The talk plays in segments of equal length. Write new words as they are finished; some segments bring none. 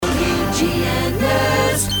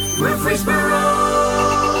WGNS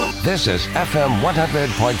Murfreesboro. This is FM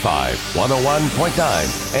 100.5,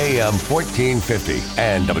 101.9, AM 1450,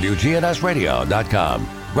 and WGNSradio.com.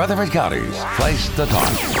 Rutherford County's place to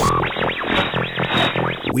talk.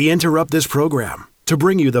 We interrupt this program to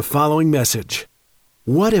bring you the following message.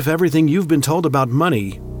 What if everything you've been told about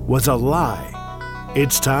money was a lie?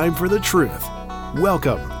 It's time for the truth.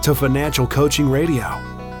 Welcome to Financial Coaching Radio,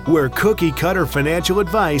 where cookie-cutter financial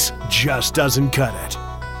advice just doesn't cut it.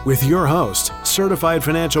 With your host, certified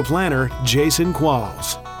financial planner Jason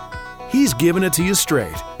Qualls. He's giving it to you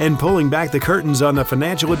straight and pulling back the curtains on the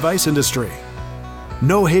financial advice industry.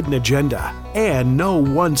 No hidden agenda and no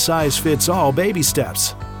one-size-fits-all baby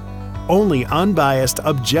steps. Only unbiased,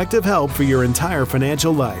 objective help for your entire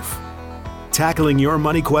financial life. Tackling your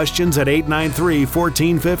money questions at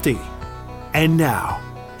 893-1450. And now,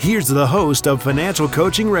 here's the host of Financial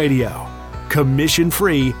Coaching Radio,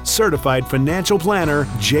 commission-free, certified financial planner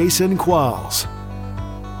Jason Qualls.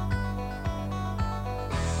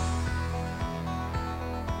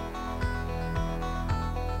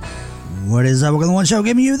 What is up? Welcome to the One Show,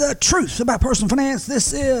 giving you the truth about personal finance.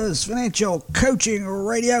 This is Financial Coaching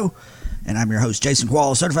Radio, and I'm your host, Jason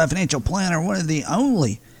Qualls, certified financial planner, one of the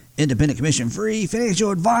only independent commission-free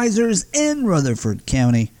financial advisors in Rutherford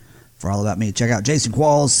County. For all about me, check out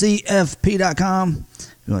jasonquallscfp.com.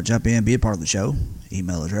 If you want to jump in, be a part of the show,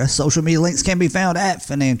 email address, social media links can be found at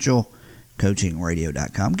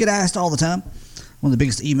financialcoachingradio.com. Get asked all the time. One of the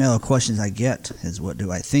biggest email questions I get is, what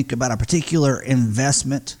do I think about a particular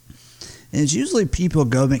investment? And it's usually people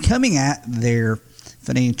coming at their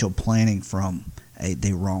financial planning from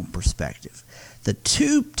the wrong perspective. The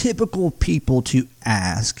two typical people to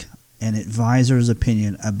ask an advisor's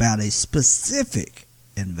opinion about a specific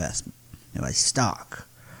investment, a stock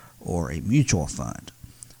or a mutual fund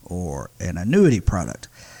or an annuity product.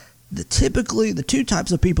 The two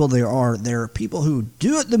types of people there are people who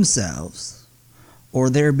do it themselves, or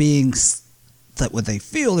they're being what they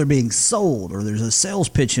feel they're being sold, or there's a sales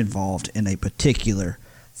pitch involved in a particular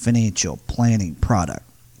financial planning product.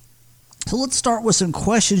 So let's start with some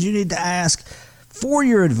questions you need to ask for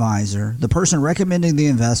your advisor, the person recommending the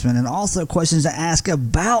investment, and also questions to ask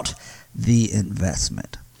about the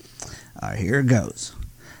investment. All right, here it goes.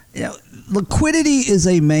 Liquidity is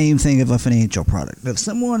a main thing of a financial product. If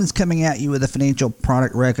someone is coming at you with a financial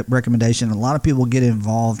product recommendation, a lot of people get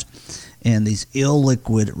involved in these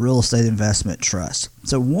illiquid real estate investment trusts.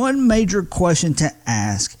 So one major question to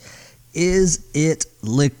ask, is it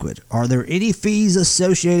liquid? Are there any fees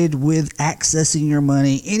associated with accessing your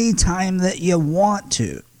money anytime that you want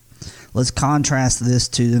to? Let's contrast this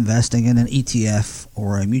to investing in an ETF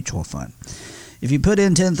or a mutual fund. If you put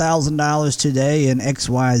in $10,000 today in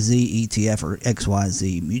XYZ ETF or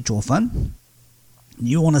XYZ mutual fund,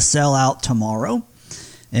 you want to sell out tomorrow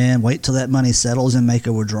and wait till that money settles and make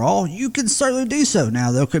a withdrawal, you can certainly do so.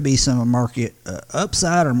 Now, there could be some market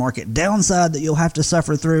upside or market downside that you'll have to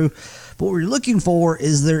suffer through. But what we're looking for,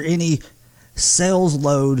 is there any sales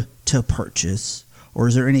load to purchase, or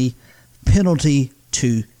is there any penalty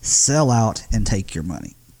to sell out and take your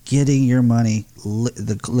money? Getting your money,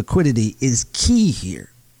 the liquidity is key here.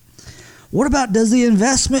 What about, does the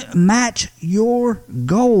investment match your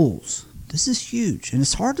goals? This is huge, and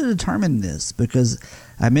it's hard to determine this because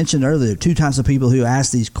I mentioned earlier two types of people who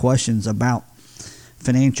ask these questions about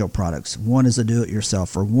financial products. One is a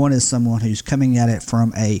do-it-yourself, or one is someone who's coming at it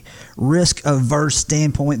from a risk-averse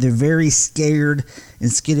standpoint. They're very scared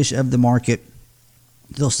and skittish of the market.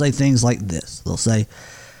 They'll say things like this. They'll say,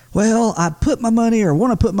 well, I put my money or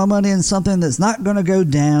want to put my money in something that's not going to go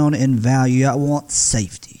down in value. I want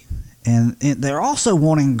safety. And they're also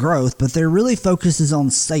wanting growth, but their really focus is on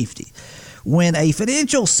safety. When a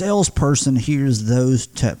financial salesperson hears those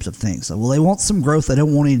types of things, so, well, they want some growth, they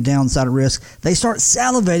don't want any downside risk, they start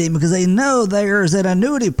salivating because they know there's an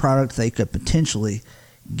annuity product they could potentially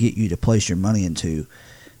get you to place your money into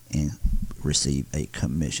and receive a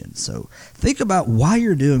commission. So think about why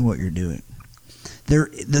you're doing what you're doing.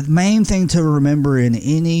 The main thing to remember in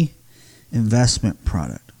any investment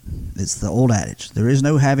product, it's the old adage, there is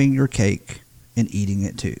no having your cake and eating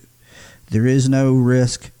it too. There is no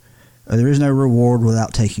risk, or there is no reward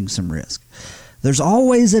without taking some risk. There's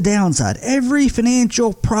always a downside. Every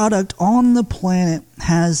financial product on the planet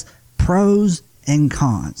has pros and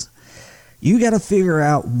cons. You got to figure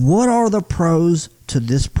out, what are the pros to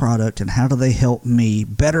this product and how do they help me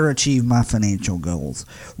better achieve my financial goals?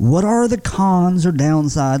 What are the cons or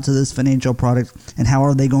downsides to this financial product and how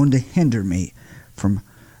are they going to hinder me from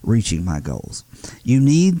reaching my goals? You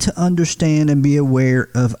need to understand and be aware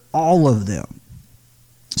of all of them.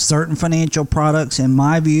 Certain financial products, in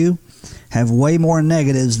my view, have way more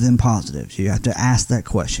negatives than positives. You have to ask that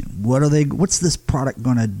question. What's this product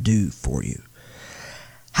going to do for you?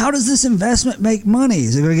 How does this investment make money?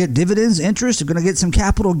 Is it going to get dividends, interest? Is it going to get some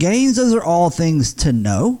capital gains? Those are all things to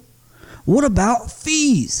know. What about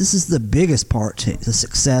fees? This is the biggest part to the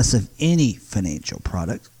success of any financial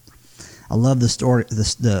product. I love the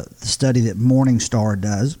study that Morningstar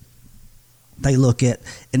does. They look at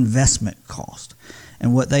investment cost.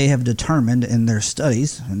 And what they have determined in their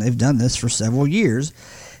studies, and they've done this for several years,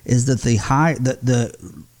 is that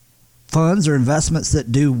the funds or investments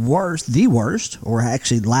that do the worst, or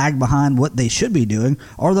actually lag behind what they should be doing,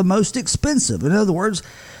 are the most expensive. In other words,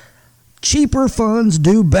 cheaper funds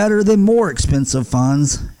do better than more expensive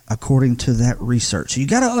funds, according to that research. So you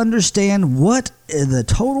got to understand what are the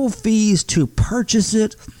total fees to purchase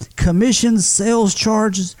it, commissions, sales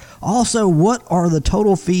charges. Also, what are the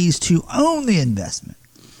total fees to own the investment?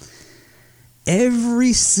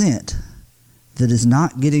 Every cent that is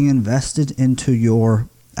not getting invested into your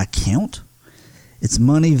account, it's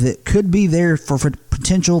money that could be there for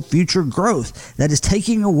potential future growth that is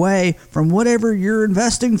taking away from whatever you're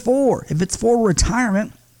investing for. If it's for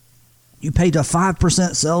retirement, you paid a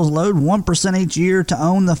 5% sales load, 1% each year to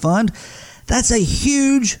own the fund. That's a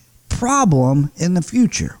huge problem in the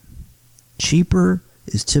future. Cheaper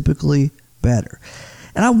is typically better.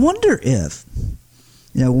 And I wonder if,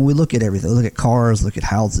 when we look at everything, look at cars, look at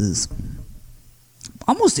houses,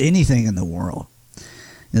 almost anything in the world,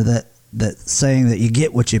 that saying that you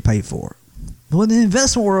get what you pay for. But in the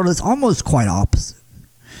investment world, it's almost quite opposite.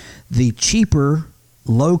 The cheaper,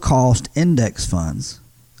 low-cost index funds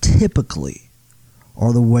typically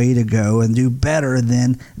are the way to go and do better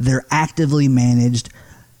than their actively managed,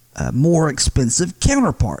 more expensive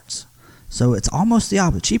counterparts. So it's almost the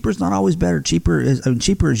opposite. Cheaper is not always better. Cheaper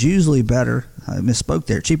is usually better. I misspoke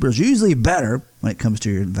there. Cheaper is usually better when it comes to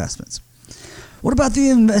your investments. What about the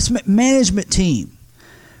investment management team?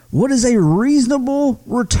 What is a reasonable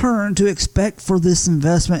return to expect for this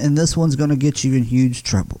investment? And this one's going to get you in huge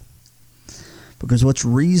trouble. Because what's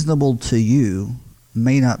reasonable to you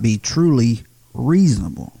may not be truly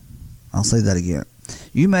reasonable. I'll say that again.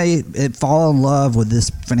 You may fall in love with this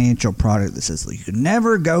financial product that says you can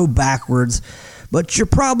never go backwards, but you're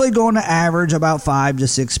probably going to average about 5 to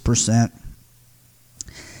 6%.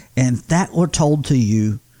 And if that were told to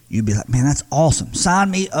you, you'd be like, man, that's awesome.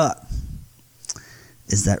 Sign me up.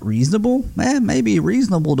 Is that reasonable? Man, maybe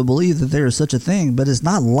reasonable to believe that there is such a thing, but it's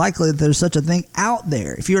not likely that there's such a thing out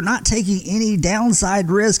there. If you're not taking any downside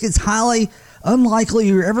risk, it's highly unlikely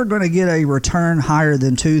you're ever going to get a return higher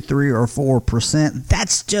than 2, 3, or 4%.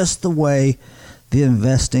 That's just the way the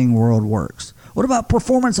investing world works. What about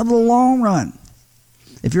performance of the long run?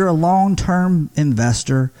 If you're a long-term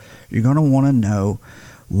investor, you're going to want to know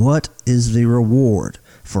what is the reward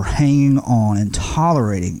for hanging on and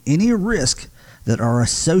tolerating any risk that are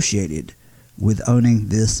associated with owning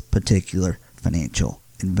this particular financial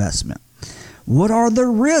investment. What are the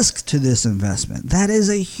risks to this investment? That is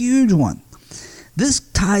a huge one. This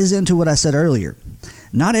ties into what I said earlier.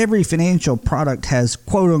 Not every financial product has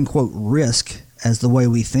quote-unquote risk as the way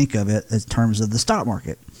we think of it in terms of the stock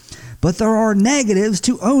market. But there are negatives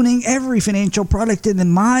to owning every financial product, and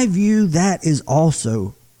in my view, that is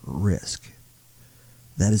also risk.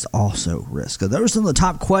 That is also risk. So those are some of the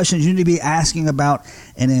top questions you need to be asking about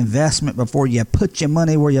an investment before you put your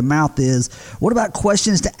money where your mouth is. What about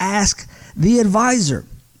questions to ask the advisor?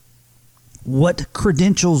 What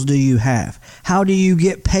credentials do you have? How do you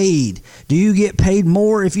get paid? Do you get paid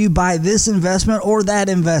more if you buy this investment or that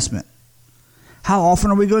investment? How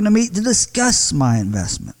often are we going to meet to discuss my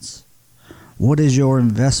investments? What is your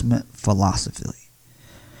investment philosophy?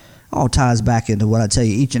 All ties back into what I tell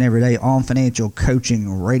you each and every day on Financial Coaching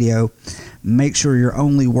Radio. Make sure you're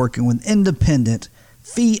only working with independent,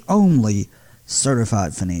 fee-only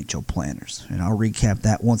certified financial planners. And I'll recap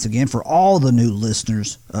that once again for all the new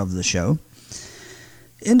listeners of the show.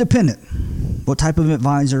 Independent. What type of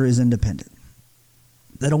advisor is independent?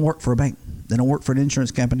 They don't work for a bank. They don't work for an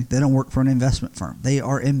insurance company. They don't work for an investment firm. They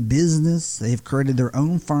are in business. They've created their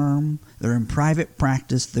own firm. They're in private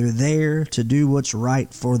practice. They're there to do what's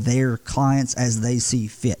right for their clients as they see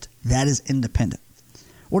fit. That is independent.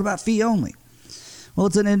 What about fee only? Well,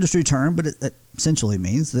 it's an industry term, but it essentially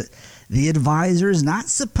means that the advisor is not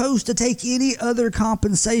supposed to take any other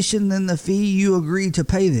compensation than the fee you agree to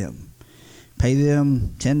pay them. Pay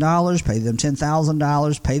them $10, pay them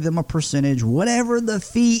 $10,000, pay them a percentage, whatever the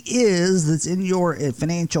fee is that's in your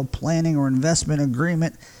financial planning or investment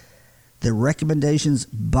agreement. The recommendations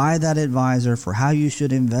by that advisor for how you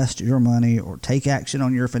should invest your money or take action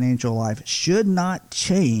on your financial life should not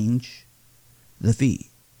change the fee.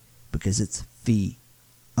 because it's fee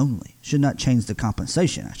only. Should not change the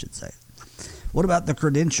compensation, I should say. What about the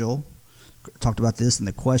credential? Talked about this in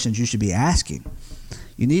the questions you should be asking.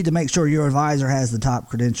 You need to make sure your advisor has the top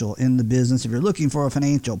credential in the business. If you're looking for a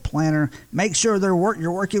financial planner, make sure you're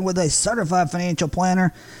working with a certified financial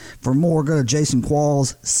planner. For more, go to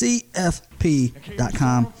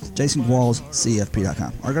jasonquallscfp.com.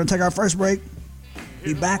 jasonquallscfp.com. We're going to take our first break.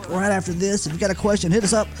 Be back right after this. If you got a question, hit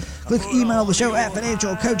us up. Click email the show at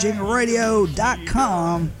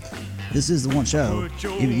financialcoachingradio.com. This is the one show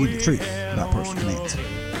giving you the truth about personal finance.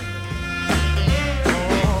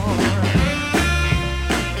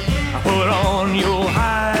 Put on your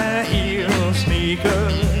high heel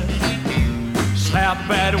sneakers, slap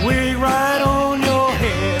that wig right on your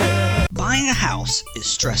head. Buying a house is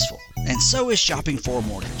stressful, and so is shopping for a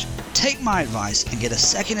mortgage. Take my advice and get a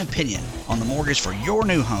second opinion on the mortgage for your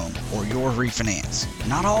new home or your refinance.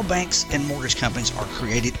 Not all banks and mortgage companies are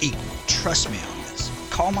created equal. Trust me on this.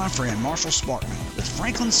 Call my friend Marshall Sparkman with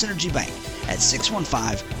Franklin Synergy Bank at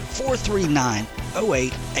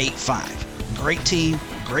 615-439-0885. Great team,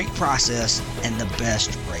 great process, and the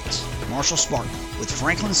best rates. Marshall Sparkman with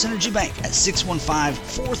Franklin Synergy Bank at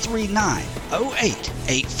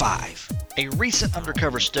 615-439-0885. A recent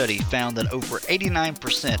undercover study found that over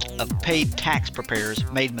 89% of paid tax preparers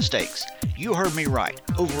made mistakes. You heard me right,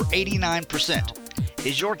 over 89%.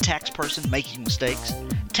 Is your tax person making mistakes?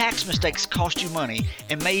 Tax mistakes cost you money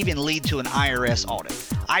and may even lead to an IRS audit.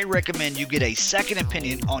 I recommend you get a second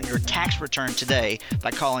opinion on your tax return today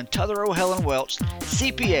by calling Tutherow Helen Welch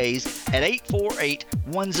CPAs at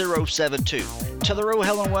 848-1072. Tutherow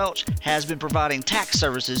Helen Welch has been providing tax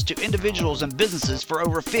services to individuals and businesses for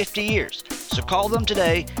over 50 years. So call them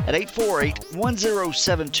today at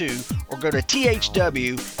 848-1072 or go to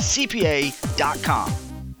thwcpa.com.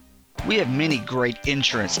 We have many great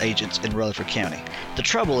insurance agents in Rutherford County. The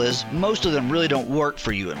trouble is, most of them really don't work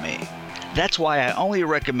for you and me. That's why I only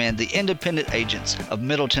recommend the independent agents of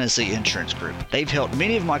Middle Tennessee Insurance Group. They've helped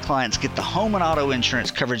many of my clients get the home and auto insurance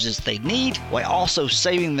coverages they need while also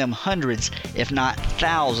saving them hundreds, if not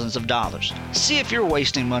thousands of dollars. See if you're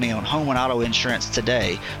wasting money on home and auto insurance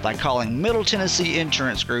today by calling Middle Tennessee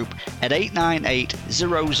Insurance Group at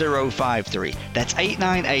 898-0053. That's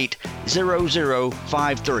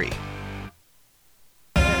 898-0053.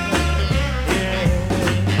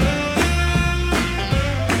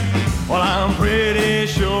 Well, I'm pretty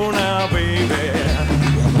sure now, baby.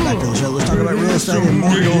 Welcome back to the show. Let's talk about real estate and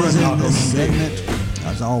mortgages in this segment.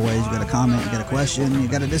 As always, you got a comment, you got a question, you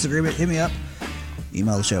got a disagreement, hit me up.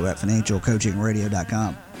 Email the show at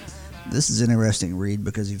financialcoachingradio.com. This is an interesting read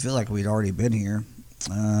because you feel like we'd already been here.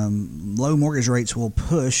 Low mortgage rates will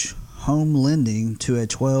push home lending to a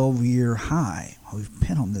 12-year high. We've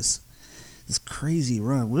been on this crazy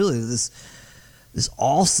run. Really, this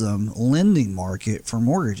awesome lending market for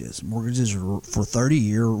mortgages. Mortgages for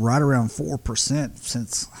 30-year right around 4%.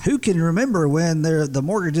 Since who can remember when the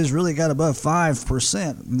mortgages really got above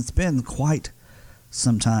 5%? It's been quite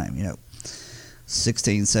some time.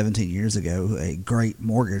 16, 17 years ago, a great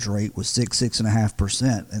mortgage rate was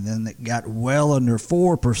 6.5%, and then it got well under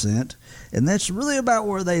 4%, and that's really about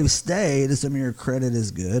where they've stayed. Assuming your credit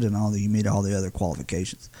is good and you meet all the other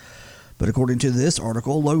qualifications. But according to this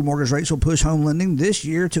article, low mortgage rates will push home lending this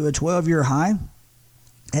year to a 12-year high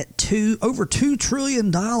at over $2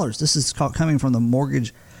 trillion. This is coming from the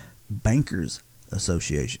Mortgage Bankers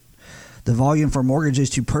Association. The volume for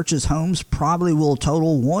mortgages to purchase homes probably will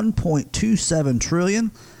total $1.27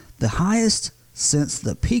 trillion, the highest since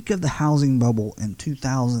the peak of the housing bubble in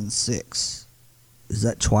 2006. Is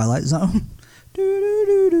that Twilight Zone?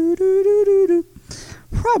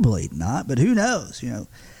 Probably not, but who knows,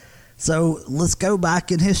 So let's go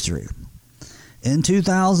back in history. In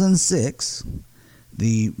 2006,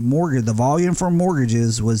 the volume for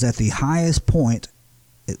mortgages was at the highest point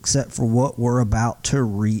except for what we're about to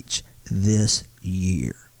reach this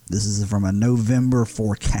year. This is from a November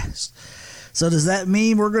forecast. So does that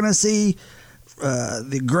mean we're going to see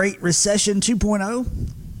the Great Recession 2.0?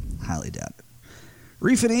 Highly doubt it.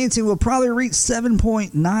 Refinancing will probably reach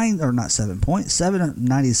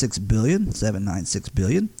 $796 billion,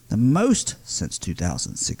 the most since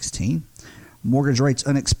 2016. Mortgage rates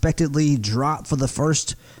unexpectedly dropped for the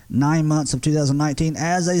first 9 months of 2019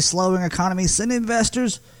 as a slowing economy sent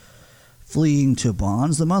investors fleeing to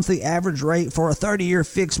bonds. The monthly average rate for a 30-year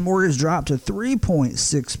fixed mortgage dropped to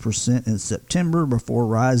 3.6% in September before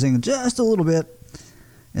rising just a little bit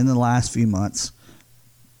in the last few months.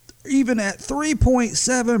 Even at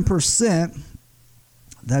 3.7%,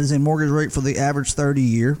 that is a mortgage rate for the average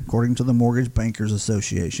 30-year, according to the Mortgage Bankers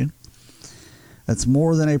Association. That's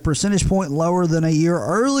more than a percentage point lower than a year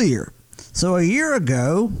earlier. So a year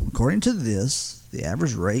ago, according to this, the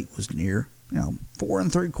average rate was near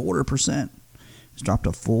 4.75%. It's dropped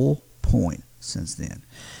a full point since then.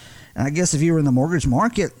 And I guess if you were in the mortgage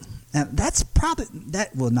market, and that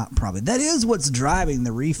is what's driving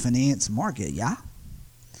the refinance market, yeah?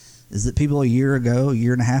 Is that people a year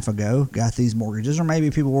and a half ago, got these mortgages, or maybe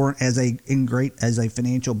people weren't as a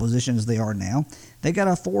financial position as they are now. They got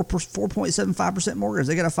a 4.75% mortgage.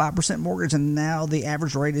 They got a 5% mortgage, and now the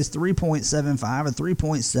average rate is 3.75 or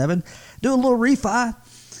 3.7. Do a little refi,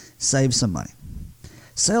 save some money.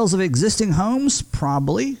 Sales of existing homes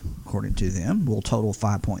probably, according to them, will total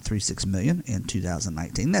 $5.36 million in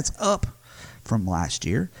 2019. That's up from last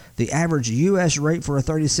year. The average U.S. rate for a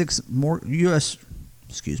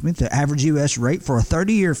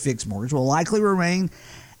 30-year fixed mortgage will likely remain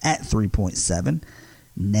at 3.7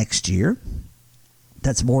 next year.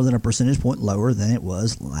 That's more than a percentage point lower than it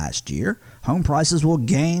was last year. Home prices will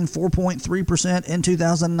gain 4.3% in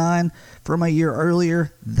 2009 from a year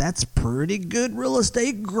earlier. That's pretty good real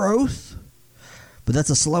estate growth, but that's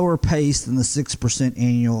a slower pace than the 6%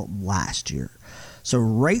 annual last year. So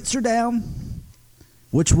rates are down,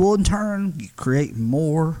 which will in turn create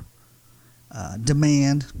more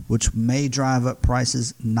demand, which may drive up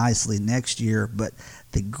prices nicely next year. But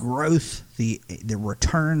the growth, the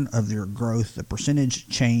return of their growth, the percentage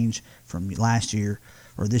change from last year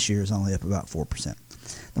or this year is only up about 4%.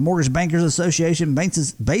 The Mortgage Bankers Association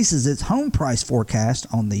bases its home price forecast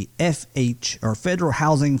on the Federal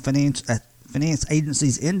Housing Finance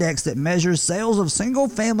Agency's index that measures sales of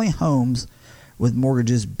single-family homes with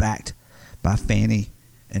mortgages backed by Fannie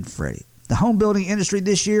and Freddie. The home building industry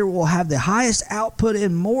this year will have the highest output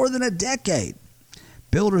in more than a decade.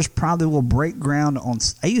 Builders probably will break ground on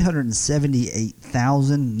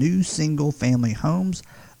 878,000 new single-family homes,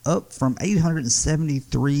 up from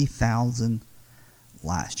 873,000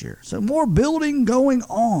 last year. So more building going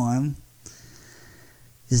on.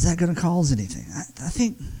 Is that going to cause anything? I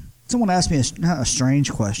think someone asked me a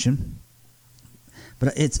strange question,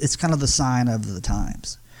 but it's kind of the sign of the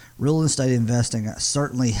times. Real estate investing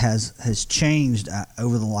certainly has changed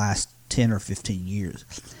over the last 10 or 15 years.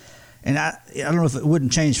 And I don't know if it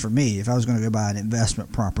wouldn't change for me. If I was going to go buy an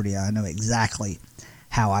investment property, I know exactly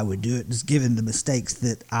how I would do it, just given the mistakes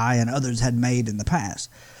that I and others had made in the past.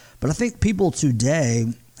 But I think people today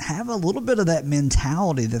have a little bit of that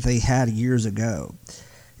mentality that they had years ago,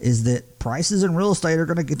 is that prices in real estate are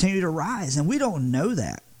going to continue to rise, and we don't know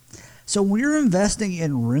that. So when you're investing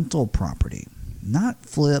in rental property, not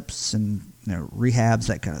flips and rehabs,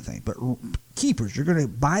 that kind of thing, but keepers, you're going to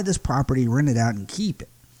buy this property, rent it out, and keep it.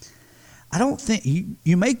 I don't think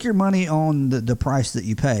you make your money on the price that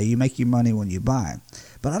you pay. You make your money when you buy.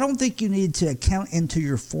 But I don't think you need to account into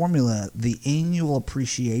your formula the annual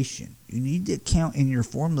appreciation. You need to account in your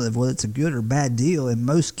formula of whether it's a good or bad deal in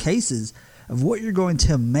most cases of what you're going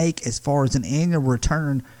to make as far as an annual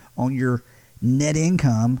return on your net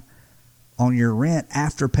income on your rent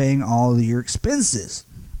after paying all of your expenses.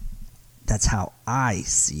 That's how I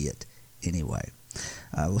see it anyway.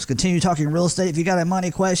 Let's continue talking real estate. If you got a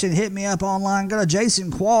money question, hit me up online. Go to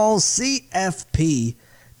Jason Qualls,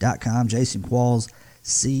 CFP.com. Jason Qualls,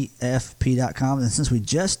 CFP.com. And since we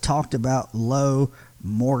just talked about low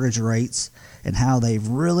mortgage rates and how they've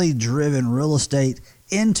really driven real estate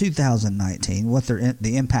in 2019, what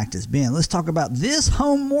the impact has been, let's talk about this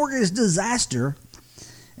home mortgage disaster.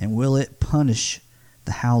 And will it punish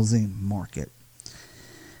the housing market?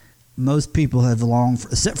 Most people have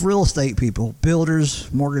except for real estate people, builders,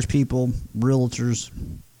 mortgage people, realtors,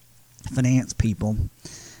 finance people,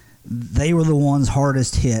 they were the ones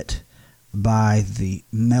hardest hit by the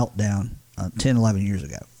meltdown 10, 11 years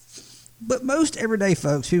ago. But most everyday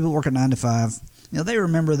folks, people working 9 to 5, they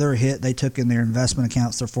remember their hit they took in their investment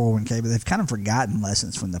accounts, their 401k, but they've kind of forgotten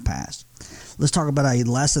lessons from the past. Let's talk about a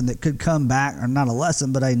lesson that could come back, or not a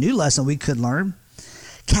lesson, but a new lesson we could learn.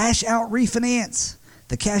 Cash out refinance.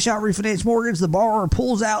 The cash out refinance mortgage, the borrower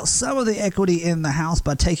pulls out some of the equity in the house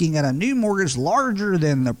by taking out a new mortgage larger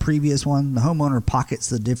than the previous one. The homeowner pockets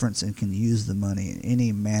the difference and can use the money in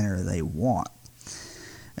any manner they want.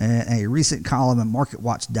 A recent column in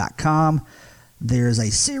MarketWatch.com, there's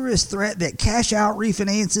a serious threat that cash out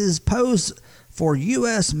refinances pose for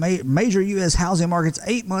major U.S. housing markets.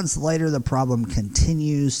 8 months later, the problem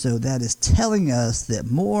continues. So that is telling us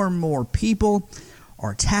that more and more people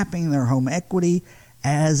are tapping their home equity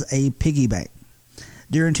as a piggy bank.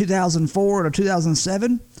 During 2004 to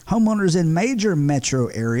 2007, homeowners in major metro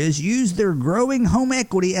areas used their growing home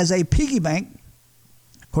equity as a piggy bank.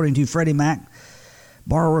 According to Freddie Mac,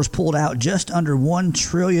 Borrowers pulled out just under $1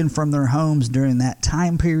 trillion from their homes during that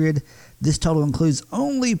time period. This total includes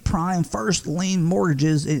only prime first lien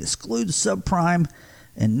mortgages. It excludes subprime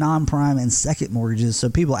and non-prime and second mortgages. So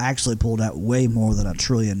people actually pulled out way more than $1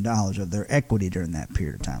 trillion of their equity during that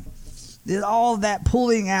period of time. Did all of that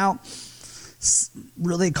pulling out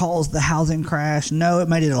really caused the housing crash? No, it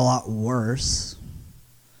made it a lot worse.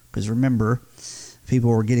 Because remember,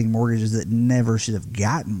 people were getting mortgages that never should have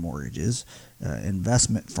gotten mortgages.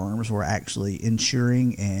 Investment firms were actually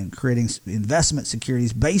insuring and creating investment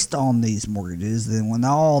securities based on these mortgages. Then when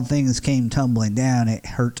all things came tumbling down, it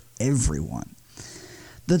hurt everyone.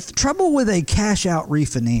 The trouble with a cash-out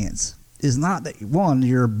refinance is not that, one,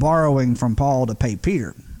 you're borrowing from Paul to pay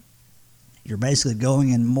Peter. You're basically going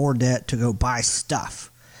in more debt to go buy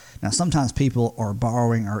stuff. Now, sometimes people are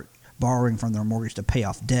borrowing from their mortgage to pay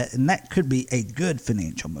off debt, and that could be a good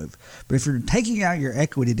financial move. But if you're taking out your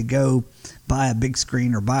equity to go buy a big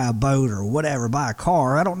screen or buy a boat or whatever, buy a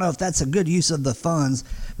car, I don't know if that's a good use of the funds.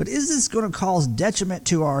 But is this going to cause detriment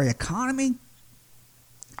to our economy?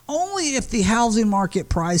 Only if the housing market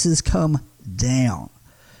prices come down.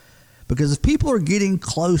 Because if people are getting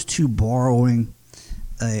close to borrowing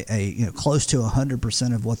close to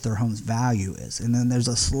 100% of what their home's value is, and then there's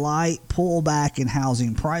a slight pullback in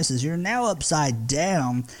housing prices, you're now upside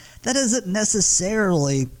down. That doesn't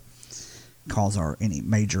necessarily cause any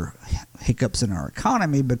major hiccups in our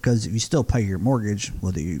economy, because if you still pay your mortgage,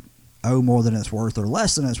 whether you owe more than it's worth or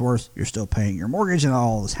less than it's worth, you're still paying your mortgage and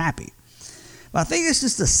all is happy. But I think it's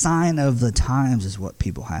just a sign of the times is what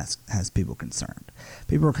people has people concerned.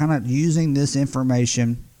 People are kind of using this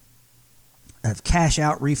information of cash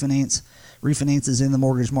out refinances in the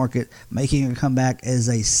mortgage market, making a comeback as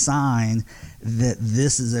a sign that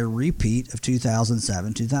this is a repeat of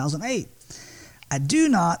 2007, 2008. I do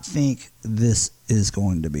not think this is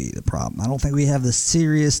going to be the problem. I don't think we have the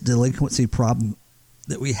serious delinquency problem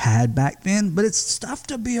that we had back then, but it's stuff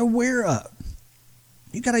to be aware of.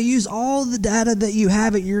 You got to use all the data that you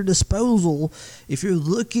have at your disposal if you're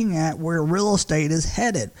looking at where real estate is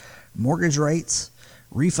headed. Mortgage rates,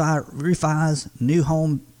 refis, new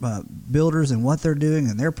home builders and what they're doing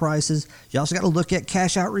and their prices. You also got to look at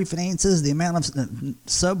cash out refinances, the amount of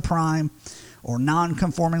subprime or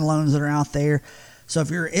non-conforming loans that are out there. So if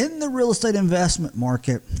you're in the real estate investment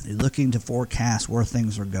market, you're looking to forecast where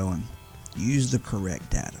things are going, use the correct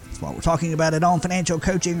data. That's why we're talking about it on Financial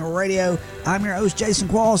Coaching Radio. I'm your host, Jason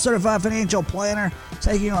Qualls, certified financial planner,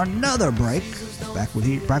 taking another break. Back with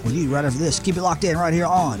you right after this. Keep it locked in right here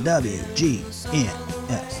on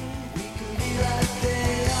WGNS.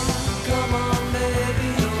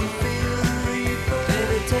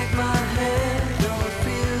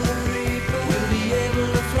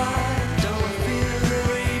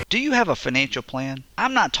 Do you have a financial plan?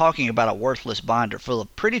 I'm not talking about a worthless binder full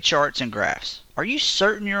of pretty charts and graphs. Are you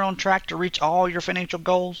certain you're on track to reach all your financial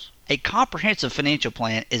goals? A comprehensive financial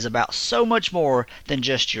plan is about so much more than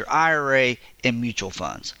just your IRA and mutual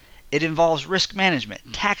funds. It involves risk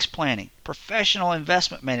management, tax planning, professional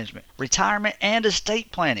investment management, retirement, and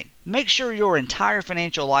estate planning. Make sure your entire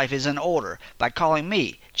financial life is in order by calling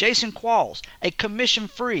me, Jason Qualls, a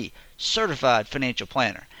commission-free certified financial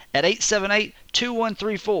planner, at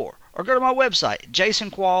 878-2134, or go to my website,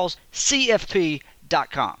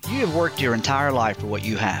 jasonquallscfp.com. You have worked your entire life for what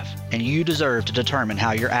you have, and you deserve to determine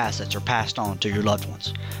how your assets are passed on to your loved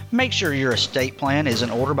ones. Make sure your estate plan is in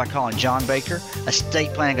order by calling John Baker,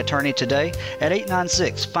 estate planning attorney, today at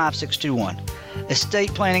 896-5621.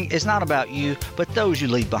 Estate planning is not about you, but those you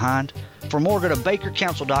leave behind. For more, go to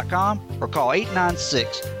bakercounsel.com or call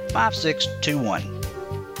 896-5621.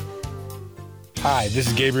 Hi, this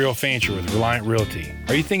is Gabriel Fancher with Reliant Realty.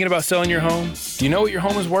 Are you thinking about selling your home? Do you know what your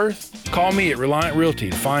home is worth? Call me at Reliant Realty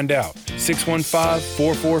to find out.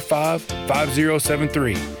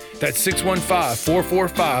 615-445-5073. That's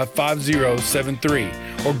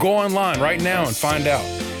 615-445-5073. Or go online right now and find out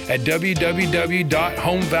at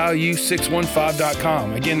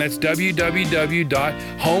www.homevalue615.com. Again, that's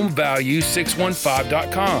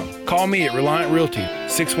www.homevalue615.com. Call me at Reliant Realty,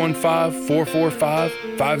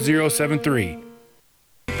 615-445-5073.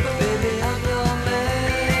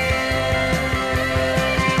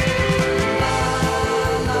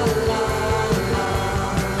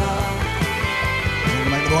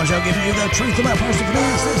 Show giving you the truth about personal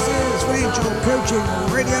finance. This is Financial Coaching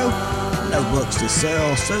Radio. No books to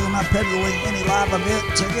sell, so I'm not peddling any live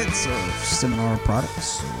event tickets or seminar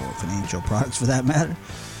products or financial products for that matter.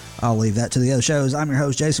 I'll leave that to the other shows. I'm your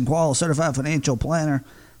host, Jason Qualls, certified financial planner.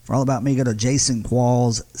 For all about me, go to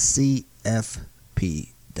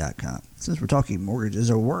jasonquallscfp.com. Since we're talking mortgages,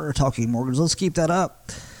 let's keep that up.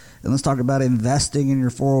 And let's talk about investing in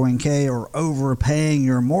your 401k or overpaying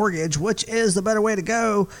your mortgage. Which is the better way to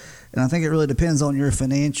go? And I think it really depends on your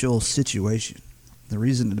financial situation. The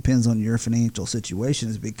reason it depends on your financial situation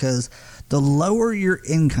is because the lower your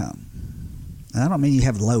income, and I don't mean you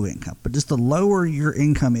have low income, but just the lower your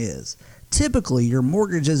income is, typically your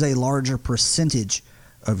mortgage is a larger percentage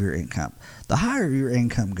of your income. The higher your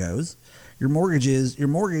income goes, your mortgage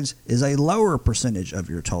is a lower percentage of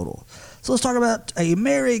your total. So let's talk about a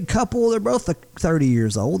married couple. They're both 30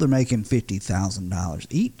 years old. They're making $50,000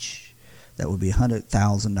 each. That would be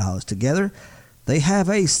 $100,000 together. They have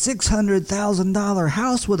a $600,000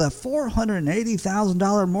 house with a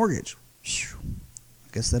 $480,000 mortgage. Whew.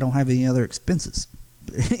 I guess they don't have any other expenses.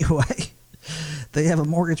 But anyway, they have a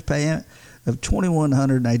mortgage payment of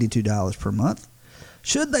 $2,182 per month.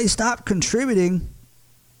 Should they stop contributing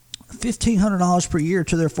 $1,500 per year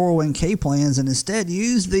to their 401k plans and instead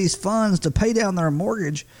use these funds to pay down their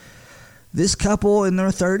mortgage, this couple in their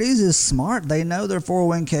 30s is smart. They know their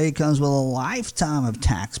 401k comes with a lifetime of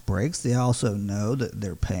tax breaks. They also know that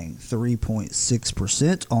they're paying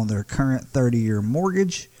 3.6% on their current 30-year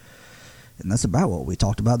mortgage. And that's about what we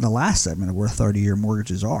talked about in the last segment of where 30-year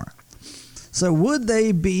mortgages are. So would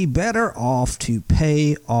they be better off to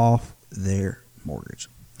pay off their mortgage?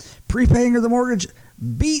 Prepaying of the mortgage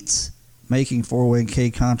beats making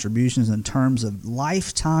 401k contributions in terms of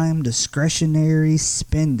lifetime discretionary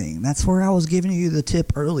spending. That's where I was giving you the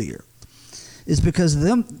tip earlier. Is because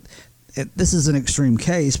this is an extreme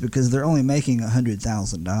case because they're only making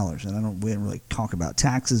 $100,000, and we didn't really talk about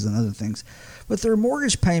taxes and other things, but their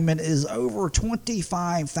mortgage payment is over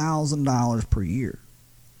 $25,000 per year.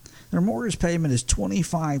 Their mortgage payment is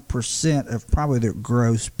 25% of probably their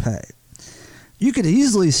gross pay. You could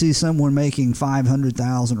easily see someone making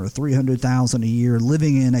 $500,000 or $300,000 a year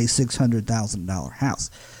living in a $600,000 house.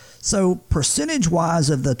 So percentage-wise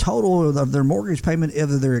of the total of their mortgage payment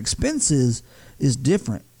of their expenses is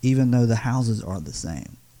different, even though the houses are the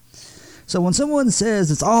same. So when someone says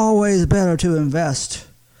it's always better to invest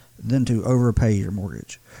than to overpay your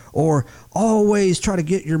mortgage, or always try to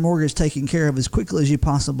get your mortgage taken care of as quickly as you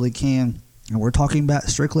possibly can, and we're talking about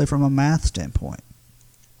strictly from a math standpoint,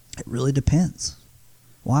 it really depends.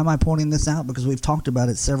 Why am I pointing this out? Because we've talked about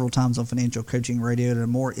it several times on Financial Coaching Radio in a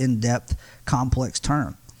more in-depth, complex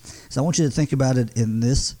term. So I want you to think about it in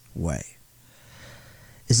this way.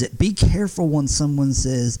 Is that be careful when someone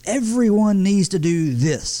says everyone needs to do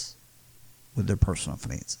this with their personal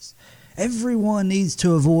finances. Everyone needs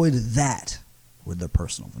to avoid that with their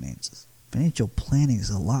personal finances. Financial planning is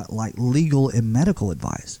a lot like legal and medical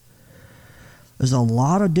advice. There's a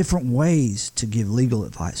lot of different ways to give legal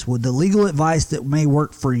advice. Well, the legal advice that may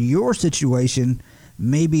work for your situation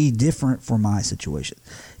may be different for my situation.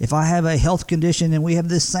 If I have a health condition and we have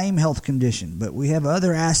this same health condition, but we have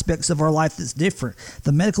other aspects of our life that's different,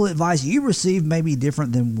 the medical advice you receive may be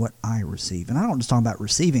different than what I receive. And I don't just talk about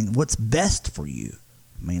receiving. What's best for you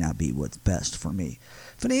may not be what's best for me.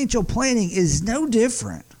 Financial planning is no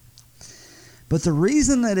different. But the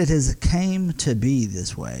reason that it has came to be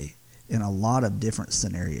this way in a lot of different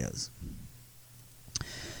scenarios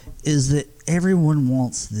is that everyone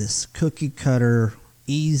wants this cookie cutter,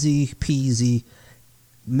 easy peasy,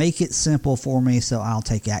 make it simple for me so I'll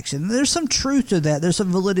take action. And there's some truth to that. There's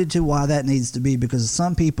some validity to why that needs to be, because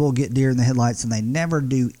some people get deer in the headlights and they never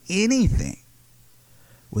do anything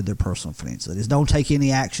with their personal finances. They just don't take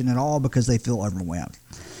any action at all because they feel overwhelmed.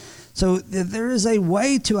 So there is a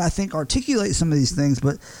way to, I think, articulate some of these things,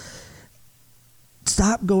 but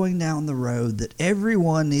stop going down the road that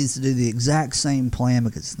everyone needs to do the exact same plan,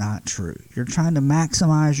 because it's not true. You're trying to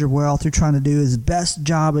maximize your wealth. You're trying to do as best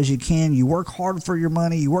job as you can. You work hard for your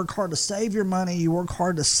money. You work hard to save your money. You work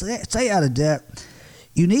hard to stay out of debt.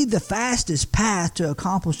 You need the fastest path to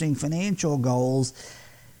accomplishing financial goals,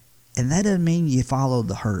 and that doesn't mean you follow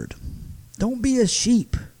the herd. Don't be a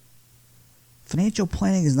sheep. Financial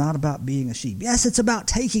planning is not about being a sheep. Yes, it's about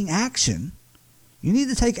taking action. You need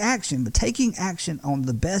to take action, but taking action on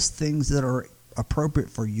the best things that are appropriate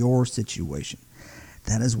for your situation.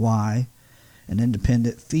 That is why an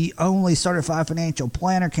independent, fee-only certified financial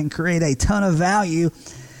planner can create a ton of value.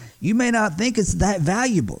 You may not think it's that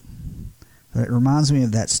valuable, but it reminds me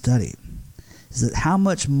of that study. Is that how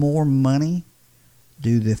much more money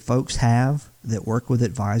do the folks have that work with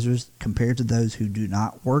advisors compared to those who do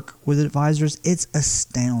not work with advisors? It's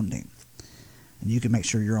astounding. And you can make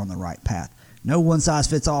sure you're on the right path. No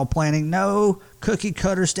one-size-fits-all planning. No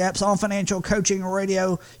cookie-cutter steps on Financial Coaching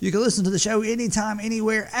Radio. You can listen to the show anytime,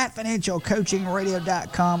 anywhere at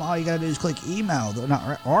financialcoachingradio.com. All you got to do is click email,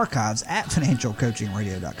 not archives, at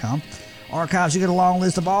financialcoachingradio.com. Archives, you get a long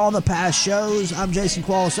list of all the past shows. I'm Jason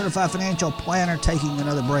Qualls, Certified Financial Planner, taking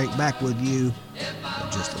another break. Back with you in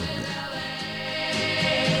just a little bit.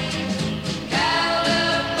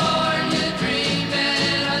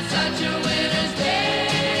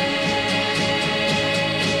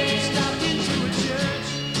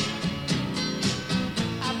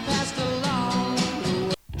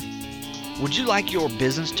 Would you like your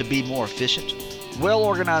business to be more efficient?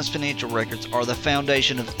 Well-organized financial records are the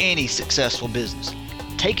foundation of any successful business.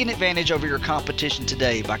 Taking advantage over your competition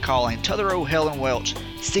today by calling Tutherow, Helen Welch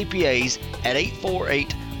CPAs at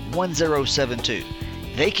 848-1072.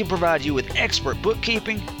 They can provide you with expert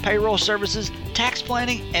bookkeeping, payroll services, tax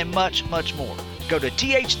planning, and much, much more. Go to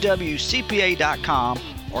thwcpa.com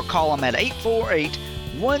or call them at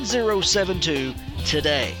 848-1072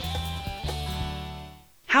 today.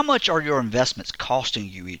 How much are your investments costing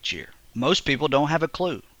you each year? Most people don't have a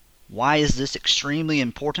clue. Why is this extremely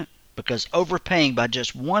important? Because overpaying by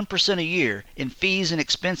just 1% a year in fees and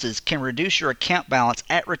expenses can reduce your account balance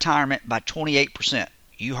at retirement by 28%.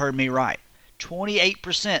 You heard me right.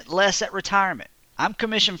 28% less at retirement. I'm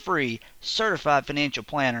commission-free, certified financial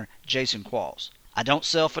planner Jason Qualls. I don't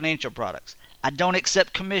sell financial products. I don't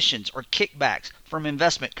accept commissions or kickbacks from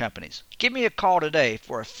investment companies. Give me a call today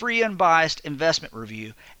for a free unbiased investment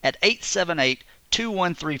review at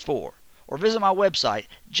 878-2134 or visit my website,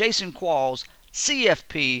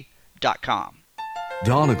 jasonquallscfp.com.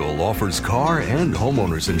 Donegal offers car and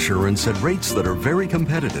homeowners insurance at rates that are very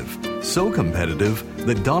competitive. So competitive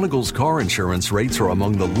that Donegal's car insurance rates are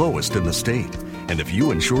among the lowest in the state. And if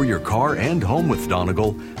you insure your car and home with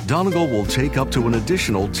Donegal, Donegal will take up to an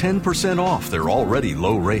additional 10% off their already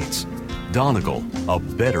low rates. Donegal, a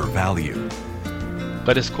better value.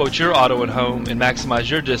 Let us quote your auto and home and maximize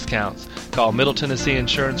your discounts. Call Middle Tennessee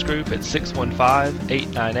Insurance Group at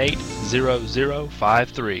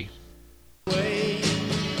 615-898-0053.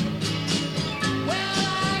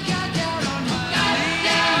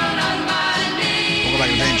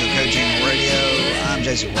 Welcome back to Financial Coaching Radio. I'm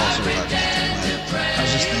Jason Qualls, Certified Financial Planner. I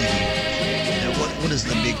was just thinking, what is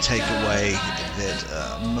the big takeaway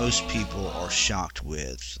that most people are shocked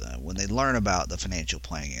with when they learn about the financial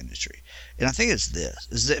planning industry? And I think it's this,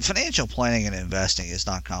 is that financial planning and investing is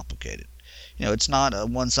not complicated. It's not a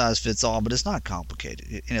one-size-fits-all, but it's not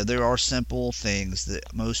complicated. There are simple things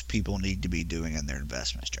that most people need to be doing in their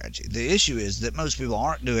investment strategy. The issue is that most people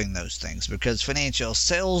aren't doing those things because financial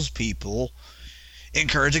salespeople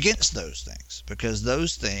encourage against those things, because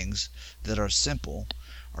those things that are simple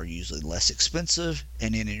are usually less expensive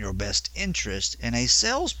and in your best interest, and a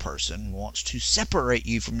salesperson wants to separate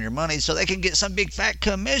you from your money so they can get some big fat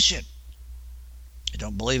commission. I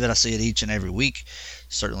don't believe it. I see it each and every week,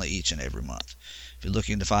 certainly each and every month. If you're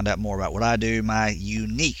looking to find out more about what I do, my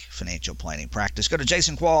unique financial planning practice, go to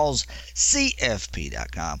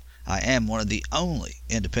jasonquallscfp.com. I am one of the only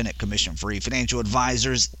independent commission-free financial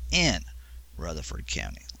advisors in Rutherford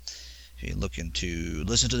County. If you're looking to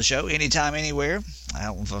listen to the show anytime, anywhere, I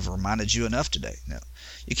don't know if I've reminded you enough today. No,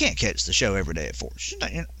 you can't catch the show every day at 4.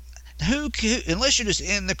 Unless you're just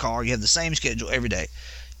in the car, you have the same schedule every day.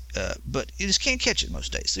 But you just can't catch it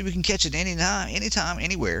most days. So we can catch it anytime,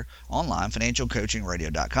 anywhere, online,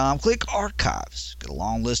 financialcoachingradio.com. Click Archives. Get a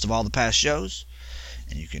long list of all the past shows,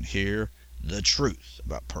 and you can hear the truth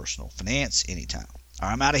about personal finance anytime. All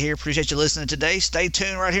right, I'm out of here. Appreciate you listening today. Stay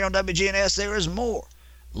tuned right here on WGNS. There is more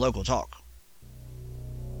local talk